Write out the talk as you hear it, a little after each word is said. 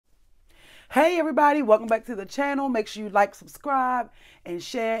Hey everybody, welcome back to the channel. Make sure you like, subscribe, and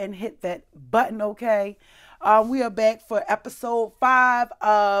share and hit that button, okay? We are back for episode 5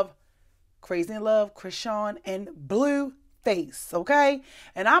 of Crazy in Love, Chrisean and Blueface, okay?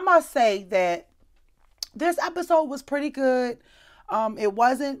 And I must say that this episode was pretty good. It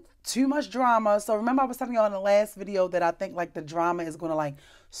wasn't too much drama. So remember I was telling y'all in the last video that I think like the drama is going to like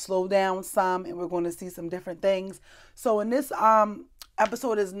slow down some and we're going to see some different things. So in this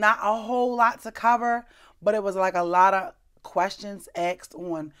episode is not a whole lot to cover, but it was like a lot of questions asked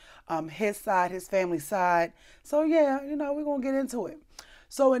on his side, his family side. So yeah, you know, we're going to get into it.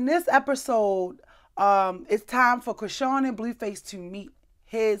 So in this episode, it's time for Chrisean and Blueface to meet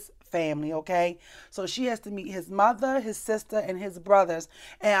his family, okay? So she has to meet his mother, his sister, and his brothers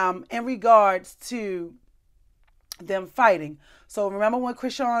in regards to them fighting. So remember when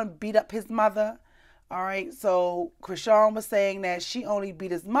Chrisean beat up his mother? All right, so Chrisean was saying that she only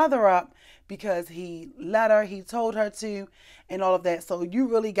beat his mother up because he let her, he told her to, and all of that. So you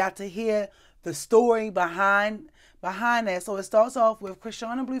really got to hear the story behind that. So it starts off with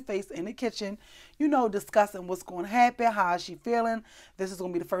Chrisean and Blueface in the kitchen, you know, discussing what's going to happen, how is she feeling. This is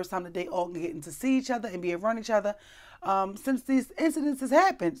going to be the first time that they all getting to see each other and be around each other since these incidents has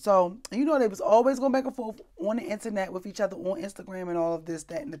happened. So, you know, they was always going back and forth on the internet with each other on Instagram and all of this,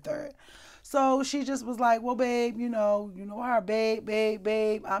 that, and the third. So she just was like, well, babe, you know her,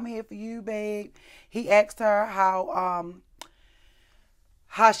 babe, I'm here for you, babe. He asked her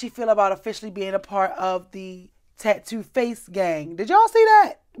how she feel about officially being a part of the Tattoo Face gang. Did y'all see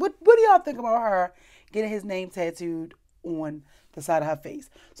that? What do y'all think about her getting his name tattooed on the side of her face?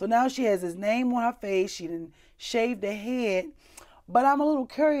 So now she has his name on her face. She done shaved her head. But I'm a little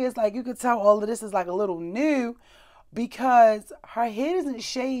curious, like you could tell all of this is like a little new because her head isn't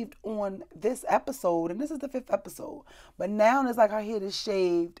shaved on this episode, and this is the 5th episode. But now it's like her head is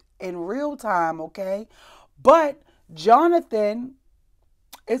shaved in real time, okay? But Jonathan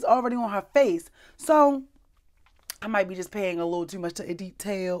is already on her face. So I might be just paying a little too much to a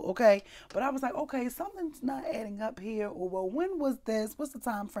detail, okay? But I was like, okay, something's not adding up here. Or, well, when was this? What's the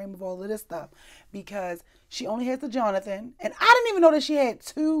time frame of all of this stuff? Because she only has the Jonathan. And I didn't even know that she had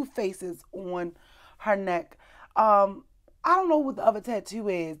 2 faces on her neck. I don't know what the other tattoo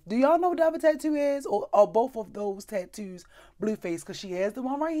is. Do y'all know what the other tattoo is? Or are both of those tattoos Blueface? Because she has the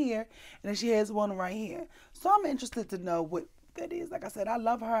one right here. And then she has one right here. So I'm interested to know what that is. Like I said, I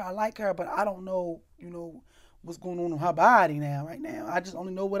love her. I like her. But I don't know, you know, what's going on in her body right now. I just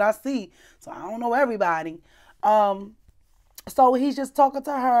only know what I see. So I don't know everybody. So he's just talking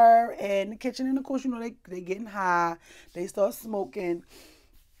to her in the kitchen. And of course, you know, they getting high. They start smoking.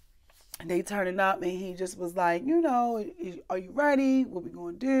 They turning up. And he just was like, you know, are you ready? What we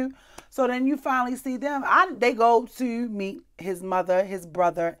going to do? So then you finally see them. They go to meet his mother, his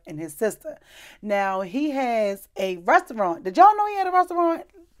brother, and his sister. Now, he has a restaurant. Did y'all know he had a restaurant?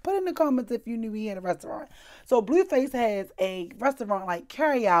 Put in the comments if you knew he had a restaurant. So Blueface has a restaurant like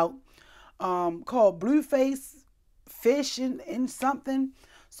carry out called Blueface Fish and something.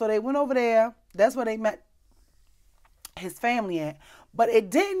 So they went over there. That's where they met his family at. But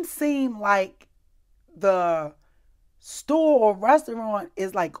it didn't seem like the store or restaurant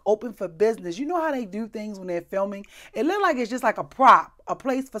is like open for business. You know how they do things when they're filming? It looked like it's just like a prop, a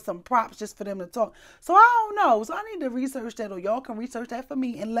place for some props just for them to talk. So I don't know. So I need to research that, or y'all can research that for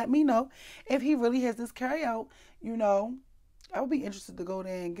me and let me know if he really has this carry out. You know, I would be interested to go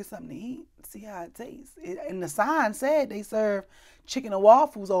there and get something to eat, see how it tastes. And the sign said they serve chicken and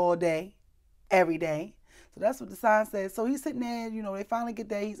waffles all day, every day. So that's what the sign says. So he's sitting there, you know, they finally get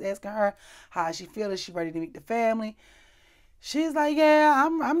there. He's asking her how she feels. Is she ready to meet the family? She's like, yeah,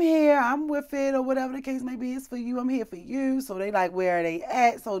 I'm here. I'm with it, or whatever the case may be. It's for you. I'm here for you. So they like, where are they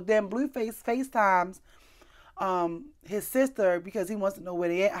at? So then Blueface FaceTimes his sister because he wants to know where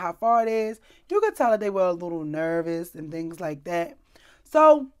they at, how far it is. You could tell that they were a little nervous and things like that.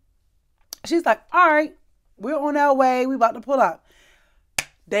 So she's like, all right, we're on our way. We about to pull up.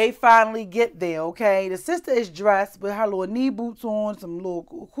 They finally get there, okay? The sister is dressed with her little knee boots on, some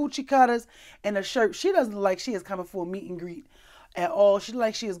little coochie cutters, and a shirt. She doesn't look like she is coming for a meet and greet at all. She looks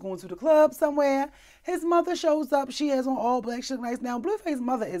like she is going to the club somewhere. His mother shows up. She has on all black. She looks nice. Now, Blueface's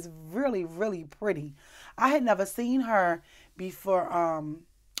mother is really, really pretty. I had never seen her before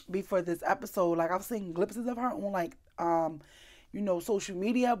this episode. Like, I've seen glimpses of her on, like, you know, social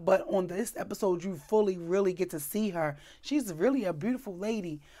media, but on this episode, you fully really get to see her. She's really a beautiful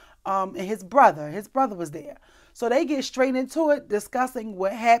lady. And his brother was there. So they get straight into it, discussing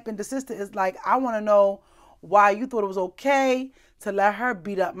what happened. The sister is like, I want to know why you thought it was okay to let her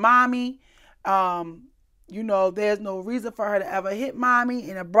beat up mommy. You know, there's no reason for her to ever hit mommy.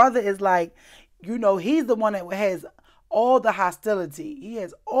 And the brother is like, you know, he's the one that has all the hostility. He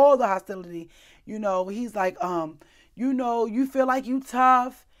has all the hostility. You know, he's like, you know, you feel like you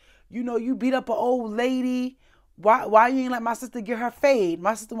tough. You know, you beat up an old lady. Why you ain't let my sister get her fade?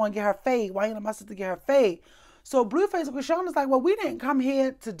 My sister want to get her fade. Why you ain't let my sister get her fade? So Blueface and Chrisean is like, well, we didn't come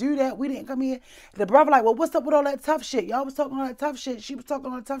here to do that. We didn't come here. The brother like, well, what's up with all that tough shit? Y'all was talking all that tough shit. She was talking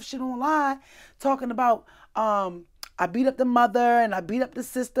all that tough shit online, talking about, I beat up the mother and I beat up the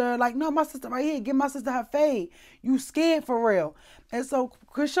sister. Like, no, my sister right here. Give my sister her fade. You scared for real. And so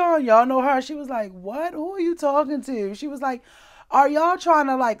Chrisean, y'all know her. She was like, what? Who are you talking to? She was like, are y'all trying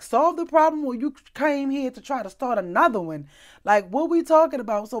to like solve the problem or you came here to try to start another one? Like, what we talking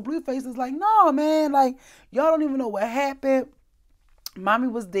about? So Blueface is like, no, man, like, y'all don't even know what happened. Mommy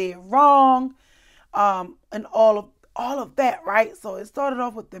was dead wrong. And all of that, right? So it started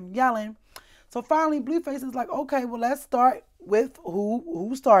off with them yelling. So finally Blueface is like, okay, well, let's start with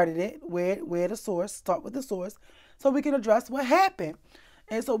who started it, where the source, start with the source, so we can address what happened.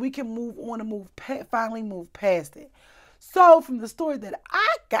 And so we can move on and finally move past it. So from the story that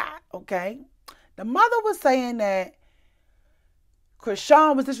I got, okay, the mother was saying that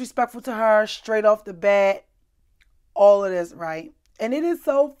Chrisean was disrespectful to her straight off the bat, all of this, right? And it is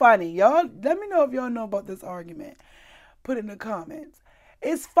so funny. Y'all, let me know if y'all know about this argument. Put it in the comments.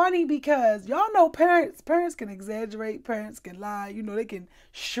 It's funny because y'all know parents can exaggerate, parents can lie, you know, they can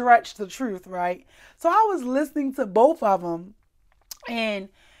stretch the truth, right? So I was listening to both of them, and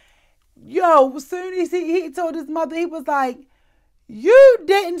yo, as soon as he told his mother, he was like, you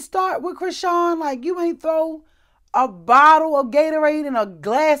didn't start with Chrisean, like you ain't throw a bottle of Gatorade and a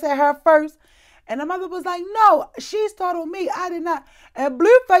glass at her first. And the mother was like, no, she started with me. I did not. And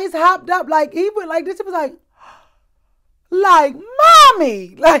Blueface hopped up like he went like this. He was like,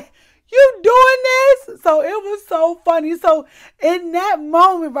 mommy, like, you doing this? So it was so funny. So in that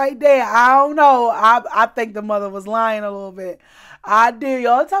moment right there, I don't know. I think the mother was lying a little bit. I do.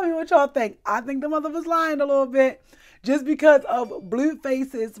 Y'all tell me what y'all think. I think the mother was lying a little bit just because of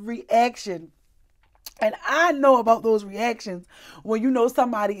Blueface's reaction. And I know about those reactions when you know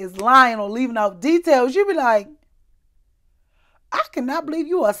somebody is lying or leaving out details. You be like, I cannot believe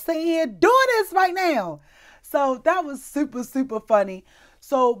you are sitting here doing this right now. So that was super, super funny.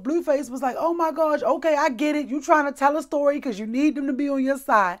 So Blueface was like, oh my gosh, okay, I get it. You trying to tell a story because you need them to be on your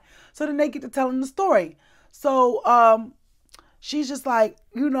side. So then they get to telling the story. So she's just like,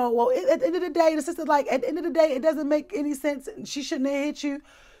 you know, well, at the end of the day, the sister's like, at the end of the day, it doesn't make any sense. She shouldn't have hit you.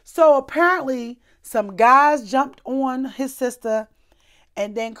 So apparently some guys jumped on his sister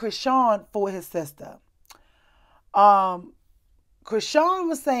and then Chrisean for his sister. Chrisean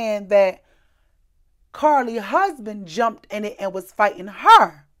was saying that Carly's husband jumped in it and was fighting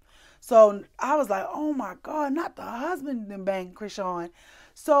her. So I was like, oh my God, not the husband then banged Chrisean.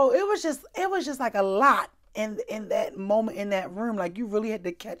 So it was just like a lot in that moment in that room. Like you really had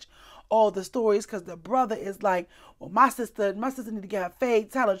to catch all the stories because the brother is like, well, my sister need to get her fade,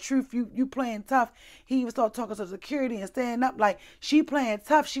 tell the truth, you playing tough. He even started talking to security and standing up like she playing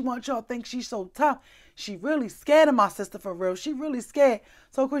tough. She wants y'all to think she's so tough. She really scared of my sister for real. She really scared.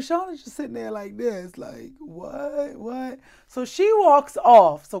 So Chrisean is just sitting there like this, like, what? So she walks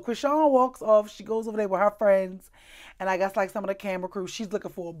off. So Chrisean walks off. She goes over there with her friends. And I guess like some of the camera crew, she's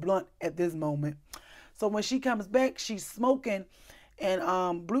looking for a blunt at this moment. So when she comes back, she's smoking. And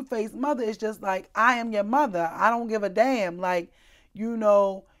Blueface's mother is just like, I am your mother. I don't give a damn. Like, you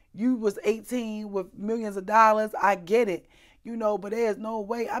know, you was 18 with millions of dollars. I get it. You know, but there's no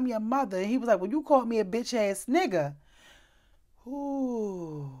way. I'm your mother. And he was like, well, you called me a bitch ass nigga.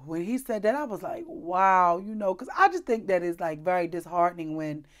 Ooh. When he said that, I was like, wow. You know, because I just think that is like very disheartening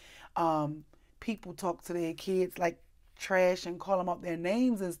when people talk to their kids like trash and call them out their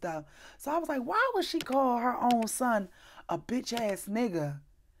names and stuff. So I was like, why would she call her own son a bitch ass nigga?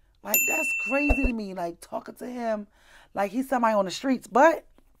 Like, that's crazy to me. Like, talking to him like he's somebody on the streets. But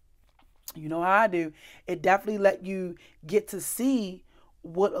you know how I do. It definitely let you get to see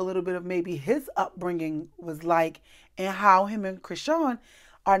what a little bit of maybe his upbringing was like and how him and Chrisean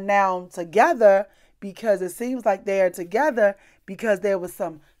are now together, because it seems like they are together because there was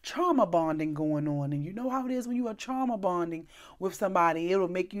some trauma bonding going on. And you know how it is when you are trauma bonding with somebody. It'll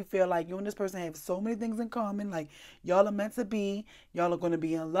make you feel like you and this person have so many things in common. Like, y'all are meant to be. Y'all are going to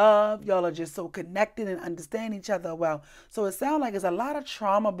be in love. Y'all are just so connected and understand each other well. So it sounds like there's a lot of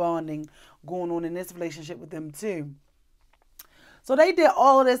trauma bonding going on in this relationship with them too. So they did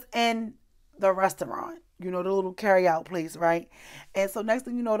all of this in the restaurant. you know, the little carry out place, right? And so next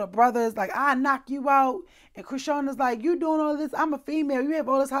thing you know, the brother is like, I knock you out. And Chrisean is like, you doing all this? I'm a female. You have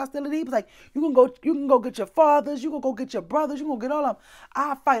all this hostility. He was like, you can go get your fathers. You can go get your brothers. You can go get all of them.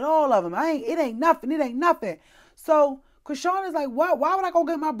 I fight all of them. It ain't nothing. It ain't nothing. So Chrisean is like, what? Why would I go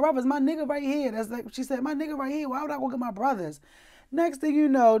get my brothers? My nigga right here. That's like she said, my nigga right here. Why would I go get my brothers? Next thing you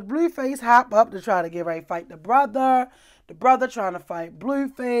know, Blueface hop up to try to get ready to fight the brother. The brother trying to fight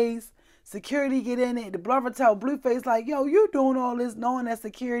Blueface. Security get in it. The brother tell Blueface like, yo, you doing all this knowing that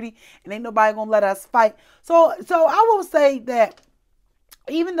security and ain't nobody gonna let us fight. So I will say that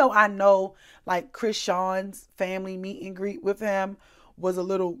even though I know like Chrisean's family meet and greet with him was a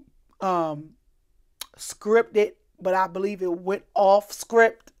little scripted, but I believe it went off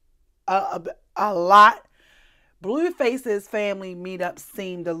script a lot. Blueface's family meetup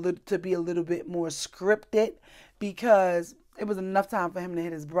seemed to be a little bit more scripted because it was enough time for him to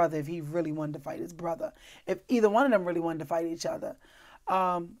hit his brother if he really wanted to fight his brother. If either one of them really wanted to fight each other.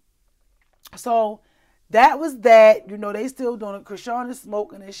 So that was that. You know, they still doing it. Chrisean is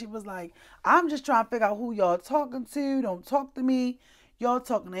smoking and she was like, I'm just trying to figure out who y'all talking to. Don't talk to me. Y'all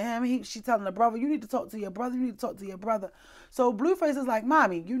talking to him. She telling the brother, you need to talk to your brother. You need to talk to your brother. So Blueface is like,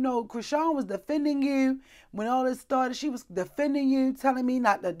 mommy, you know, Chrisean was defending you. When all this started, she was defending you, telling me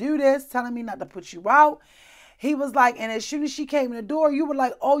not to do this, telling me not to put you out. He was like, and as soon as she came in the door, you were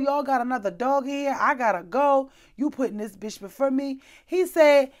like, oh, y'all got another dog here. I gotta go. You putting this bitch before me. He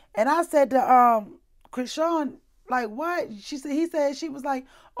said, and I said to Chrisean, like, what? He said, she was like,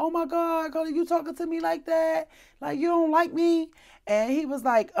 oh my God, Carly, you talking to me like that? Like, you don't like me? And he was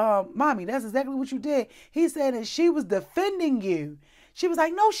like, mommy, that's exactly what you did. He said, and she was defending you. She was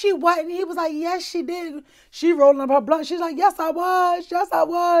like, no, she wasn't. He was like, yes, she did. She rolling up her blunt. She's like, yes, I was. Yes, I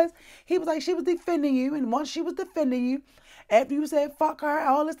was. He was like, she was defending you. And once she was defending you, after you said, fuck her,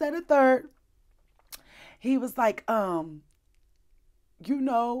 all this, that, and the third, he was like, you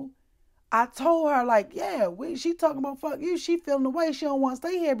know, I told her, like, yeah, she talking about fuck you. She feeling the way. She don't want to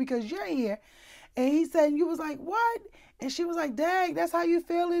stay here because you're here. And he said, and you was like, what? And she was like, dang, that's how you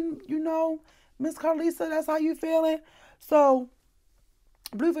feeling, you know, Miss Carlisa, that's how you feeling. So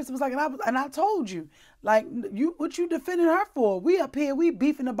Blueface was like, and I told you, like, what you defending her for? We up here, we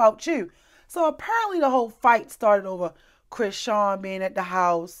beefing about you. So apparently the whole fight started over Chrisean being at the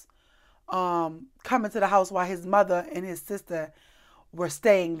house, coming to the house while his mother and his sister were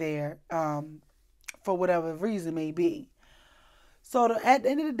staying there, for whatever reason may be. So at the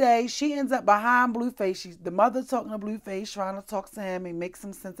end of the day, she ends up behind Blueface. The mother talking to Blueface, trying to talk to him and make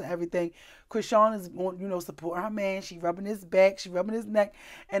some sense of everything. Chrisean is, you know, supporting her man. She rubbing his back. She rubbing his neck.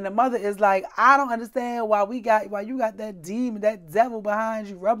 And the mother is like, I don't understand why you got that demon, that devil behind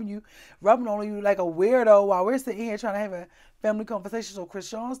you, rubbing on you like a weirdo while we're sitting here trying to have a family conversation. So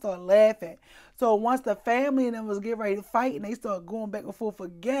Chrisean started laughing. So once the family and them was getting ready to fight and they started going back and forth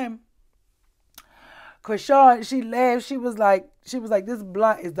again, Chrisean, she laughed. She was like, this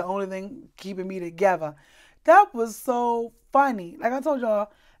blunt is the only thing keeping me together. That was so funny. Like I told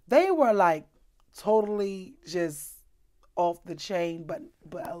y'all, they were like totally just off the chain, but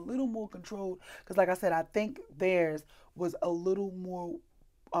a little more controlled. Because like I said, I think theirs was a little more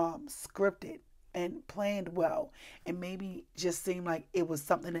scripted and planned well. And maybe just seemed like it was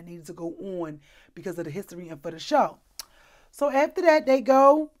something that needed to go on because of the history and for the show. So after that, they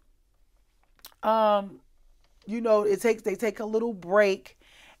go. You know, they take a little break,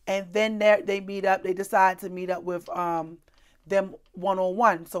 and then they meet up. They decide to meet up with them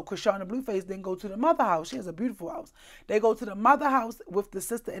one-on-one. So Chrisean and Blueface then go to the mother house. She has a beautiful house. They go to the mother house with the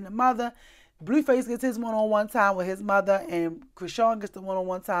sister and the mother. Blueface gets his one-on-one time with his mother, and Chrisean gets the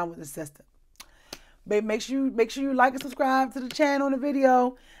one-on-one time with his sister. But make sure you like and subscribe to the channel and the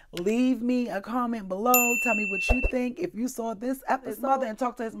video. Leave me a comment below. Tell me what you think. If you saw this episode and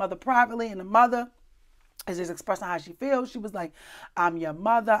talk to his mother privately, and the mother is just expressing how she feels. She was like, I'm your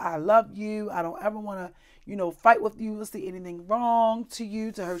mother. I love you. I don't ever want to, you know, fight with you or see anything wrong to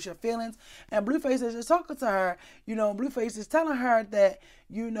you to hurt your feelings. And Blueface is just talking to her. You know, Blueface is telling her that,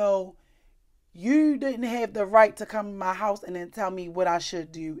 you know, you didn't have the right to come in my house and then tell me what I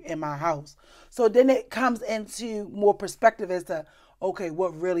should do in my house. So then it comes into more perspective as to, okay,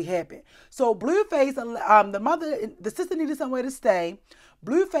 what really happened. So Blueface, the sister needed somewhere to stay.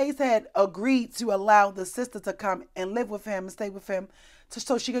 Blueface had agreed to allow the sister to come and live with him and stay with him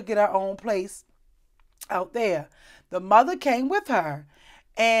so she could get her own place out there. The mother came with her,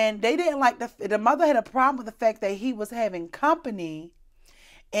 and they didn't like the mother had a problem with the fact that he was having company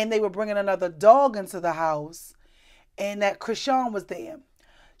and they were bringing another dog into the house and that Chrisean was there.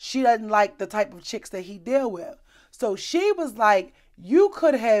 She doesn't like the type of chicks that he deal with. So she was like, You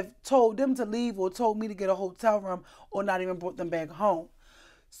could have told them to leave or told me to get a hotel room or not even brought them back home.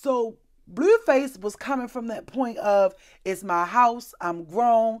 So Blueface was coming from that point of, it's my house, I'm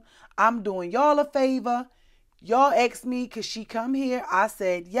grown, I'm doing y'all a favor. Y'all asked me, could she come here? I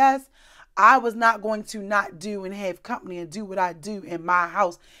said yes. I was not going to not do and have company and do what I do in my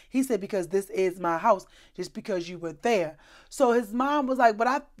house. He said, because this is my house, just because you were there. So his mom was like, but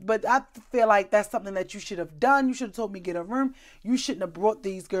I feel like that's something that you should have done. You should have told me to get a room. You shouldn't have brought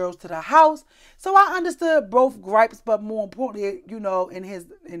these girls to the house. So I understood both gripes, but more importantly, you know, in his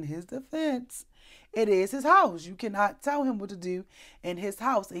defense, it is his house. You cannot tell him what to do in his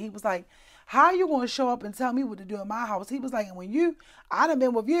house. And he was like, how are you going to show up and tell me what to do in my house? He was like, and when I done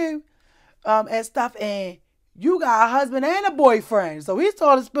been with you, and stuff, and you got a husband and a boyfriend. So he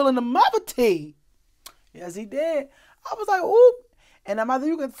started spilling the mother tea. Yes, he did. I was like, ooh. And the mother,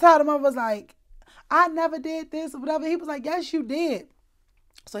 you could tell the mother was like, I never did this or whatever. He was like, yes, you did.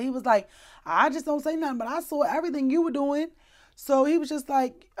 So he was like, I just don't say nothing, but I saw everything you were doing. So he was just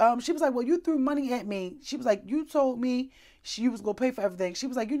like, she was like, well, you threw money at me. She was like, you told me you was going to pay for everything. She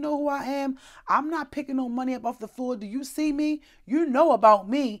was like, you know who I am? I'm not picking no money up off the floor. Do you see me? You know about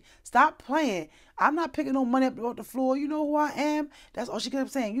me. Stop playing. I'm not picking no money up off the floor. You know who I am? That's all she kept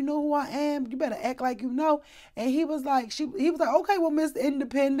saying. You know who I am? You better act like you know. And he was like, he was like, okay, well, Miss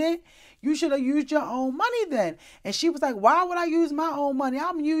Independent, you should have used your own money then. And she was like, why would I use my own money?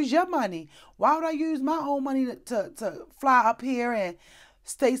 I'm going to use your money. Why would I use my own money to fly up here and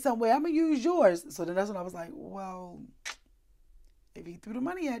stay somewhere? I'm going to use yours. So then that's when I was like, well, if he threw the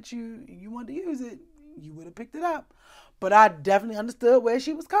money at you and you wanted to use it, you would have picked it up. But I definitely understood where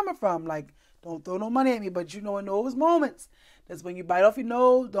she was coming from. Like, don't throw no money at me. But you know, in those moments, that's when you bite off your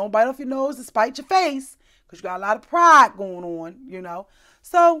nose. Don't bite off your nose to spite your face, because you got a lot of pride going on, you know.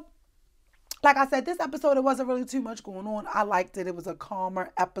 So, like I said, this episode, it wasn't really too much going on. I liked it. It was a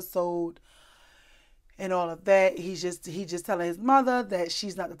calmer episode and all of that. He's just telling his mother that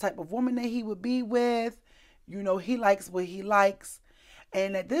she's not the type of woman that he would be with. You know, he likes what he likes.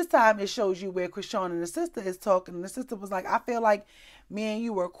 And at this time, it shows you where Chrisean and the sister is talking. And the sister was like, I feel like me and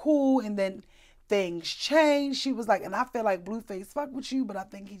you were cool, and then things changed. She was like, and I feel like Blueface fuck with you, but I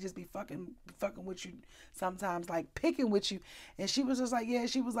think he just be fucking with you sometimes, like picking with you. And she was just like, yeah,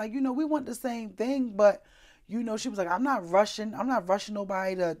 she was like, you know, we want the same thing, but, you know, she was like, I'm not rushing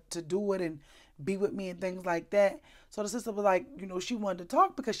nobody to do it and be with me and things like that. So the sister was like, you know, she wanted to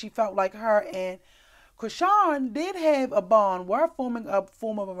talk because she felt like her and Chrisean did have a bond, were forming a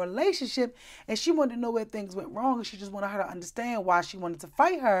form of a relationship, and she wanted to know where things went wrong, and she just wanted her to understand why she wanted to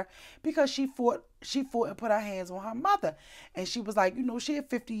fight her, because she fought and put her hands on her mother. And she was like, you know, she a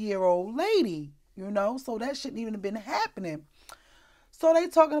 50-year-old lady, you know, so that shouldn't even have been happening. So they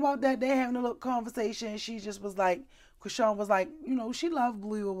talking about that, they having a little conversation. She just was like, Chrisean was like, you know, she loved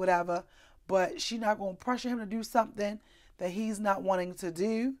Blue or whatever, but she not going to pressure him to do something that he's not wanting to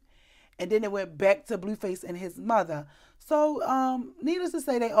do. And then it went back to Blueface and his mother. So, needless to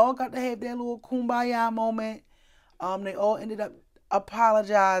say, they all got to have their little kumbaya moment. They all ended up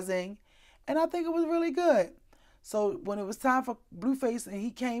apologizing. And I think it was really good. So, when it was time for Blueface and he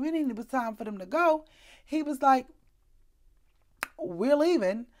came in and it was time for them to go, he was like, we're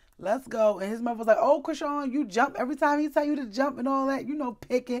leaving. Let's go. And his mother was like, oh, Chrisean, you jump every time he tell you to jump and all that, you know,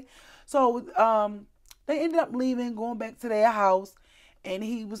 picking. So, they ended up leaving, going back to their house. And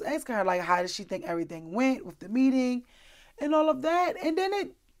he was asking her, like, how did she think everything went with the meeting and all of that. And then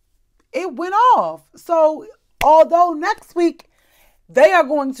it went off. So, although next week they are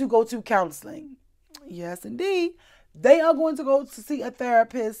going to go to counseling. Yes, indeed. They are going to go to see a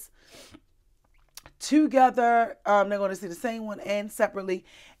therapist together. They're going to see the same one and separately.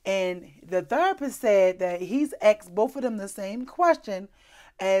 And the therapist said that he's asked both of them the same question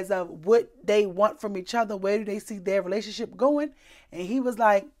as of what they want from each other. Where do they see their relationship going? And he was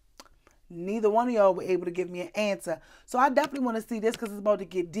like, neither one of y'all were able to give me an answer. So I definitely want to see this because it's about to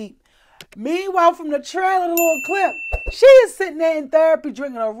get deep. Meanwhile, from the trailer, the little clip, she is sitting there in therapy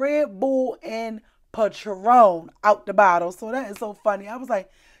drinking a Red Bull and Patron out the bottle. So that is so funny. I was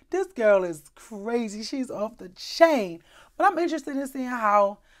like, this girl is crazy. She's off the chain. But I'm interested in seeing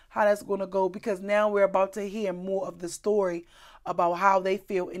how that's going to go, because now we're about to hear more of the story about how they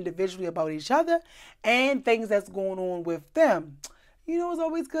feel individually about each other and things that's going on with them. You know, it's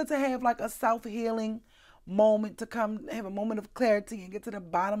always good to have like a self-healing moment, to come have a moment of clarity and get to the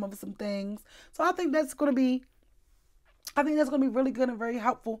bottom of some things. So I think that's going to be really good and very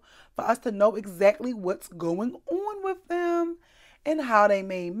helpful for us to know exactly what's going on with them and how they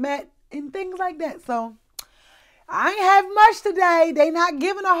may met and things like that. So I ain't have much today. They not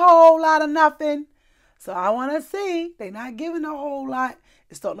giving a whole lot of nothing. So I want to see. They're not giving a whole lot.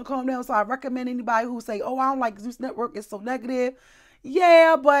 It's starting to calm down. So I recommend anybody who say, oh, I don't like Zeus Network. It's so negative.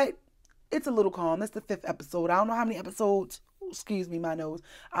 Yeah, but it's a little calm. It's the 5th episode. I don't know how many episodes. Excuse me, my nose.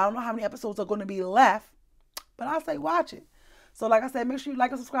 I don't know how many episodes are going to be left. But I say watch it. So like I said, make sure you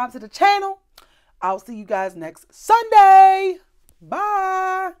like and subscribe to the channel. I'll see you guys next Sunday.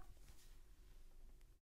 Bye.